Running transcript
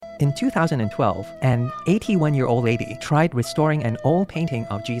In 2012, an 81-year-old lady tried restoring an old painting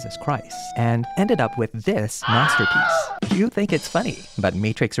of Jesus Christ and ended up with this masterpiece. You think it's funny, but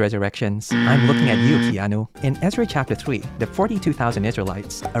Matrix Resurrections, I'm looking at you, Keanu. In Ezra chapter 3, the 42,000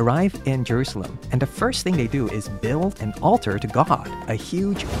 Israelites arrive in Jerusalem, and the first thing they do is build an altar to God, a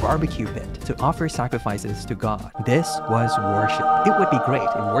huge barbecue pit to offer sacrifices to God. This was worship. It would be great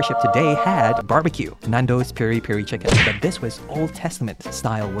if worship today had barbecue, Nando's Piri Piri chicken, but this was Old Testament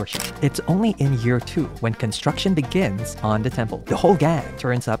style worship. It's only in year 2 when construction begins on the temple. The whole gang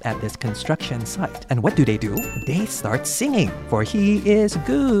turns up at this construction site, and what do? They start singing, for he is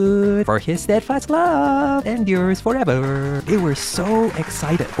good, for his steadfast love endures forever. They were so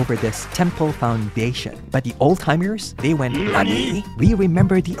excited over this temple foundation, but the old-timers, they went, "Nani? We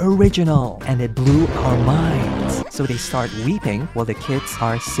remember the original," and it blew our minds. So they start weeping while the kids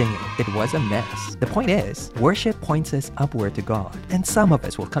are singing. It was a mess. The point is, worship points us upward to God, and some of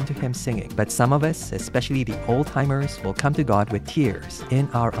us will come to Him singing, but some of us, especially the old-timers, will come to God with tears in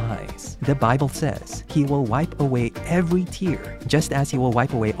our eyes. The Bible says He will wipe away every tear, just as He will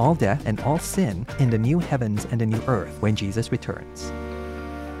wipe away all death and all sin in the new heavens and the new earth when Jesus returns.